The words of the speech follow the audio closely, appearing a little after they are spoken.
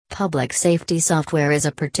Public safety software is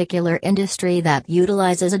a particular industry that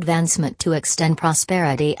utilizes advancement to extend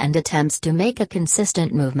prosperity and attempts to make a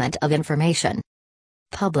consistent movement of information.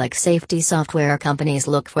 Public safety software companies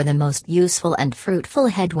look for the most useful and fruitful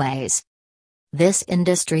headways. This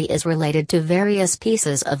industry is related to various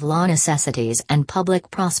pieces of law necessities and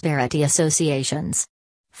public prosperity associations.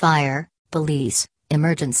 Fire, police,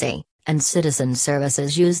 emergency, and citizen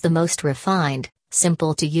services use the most refined,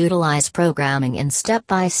 simple-to-utilize programming in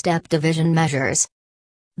step-by-step division measures.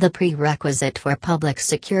 The prerequisite for public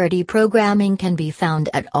security programming can be found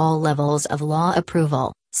at all levels of law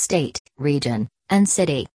approval: state, region, and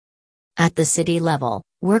city. At the city level,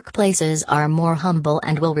 workplaces are more humble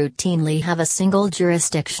and will routinely have a single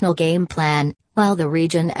jurisdictional game plan, while the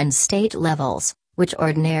region and state levels, which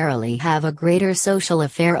ordinarily have a greater social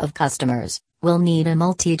affair of customers, will need a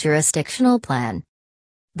multi-jurisdictional plan.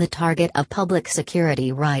 The target of public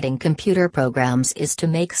security writing computer programs is to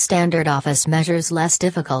make standard office measures less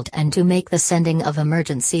difficult and to make the sending of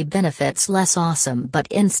emergency benefits less awesome but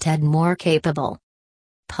instead more capable.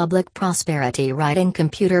 Public prosperity writing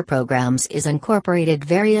computer programs is incorporated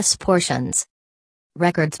various portions.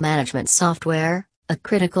 Records management software, a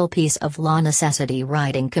critical piece of law necessity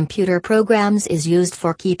writing computer programs, is used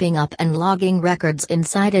for keeping up and logging records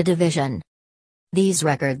inside a division. These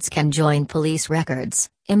records can join police records,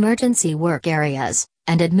 emergency work areas,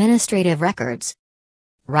 and administrative records.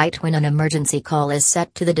 Right when an emergency call is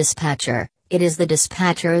set to the dispatcher, it is the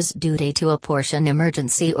dispatcher's duty to apportion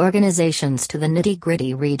emergency organizations to the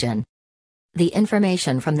nitty-gritty region. The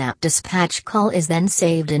information from that dispatch call is then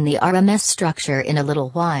saved in the RMS structure in a little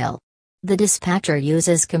while. The dispatcher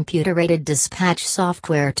uses computer-aided dispatch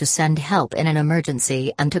software to send help in an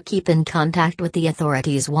emergency and to keep in contact with the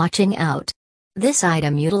authorities watching out. This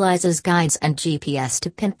item utilizes guides and GPS to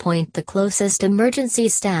pinpoint the closest emergency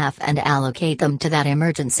staff and allocate them to that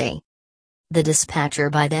emergency. The dispatcher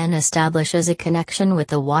by then establishes a connection with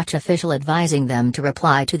the watch official, advising them to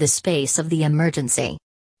reply to the space of the emergency.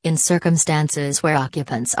 In circumstances where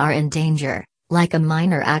occupants are in danger, like a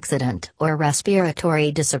minor accident or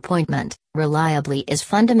respiratory disappointment, reliably is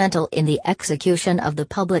fundamental in the execution of the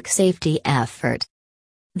public safety effort.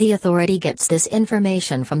 The authority gets this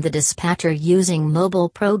information from the dispatcher using mobile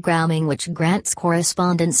programming, which grants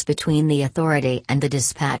correspondence between the authority and the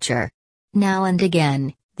dispatcher. Now and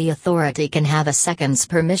again, the authority can have a second's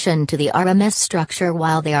permission to the RMS structure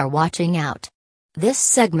while they are watching out. This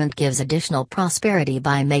segment gives additional prosperity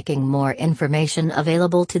by making more information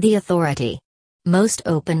available to the authority. Most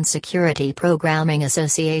open security programming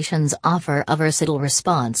associations offer a versatile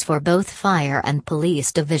response for both fire and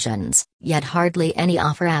police divisions, yet hardly any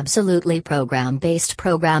offer absolutely program-based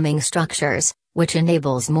programming structures, which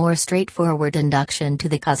enables more straightforward induction to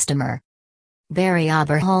the customer. Barry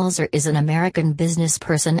Oberholzer is an American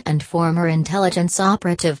businessperson and former intelligence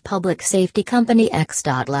operative, public safety company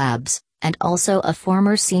X.Labs, and also a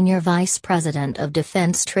former senior vice president of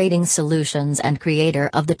Defense Trading Solutions and creator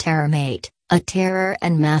of the TerrorMate, a terror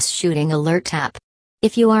and mass shooting alert app.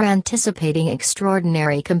 If you are anticipating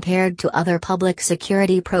extraordinary compared to other public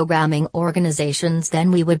security programming organizations,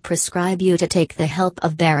 then we would prescribe you to take the help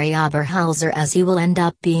of Barry Oberholzer, as he will end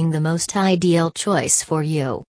up being the most ideal choice for you.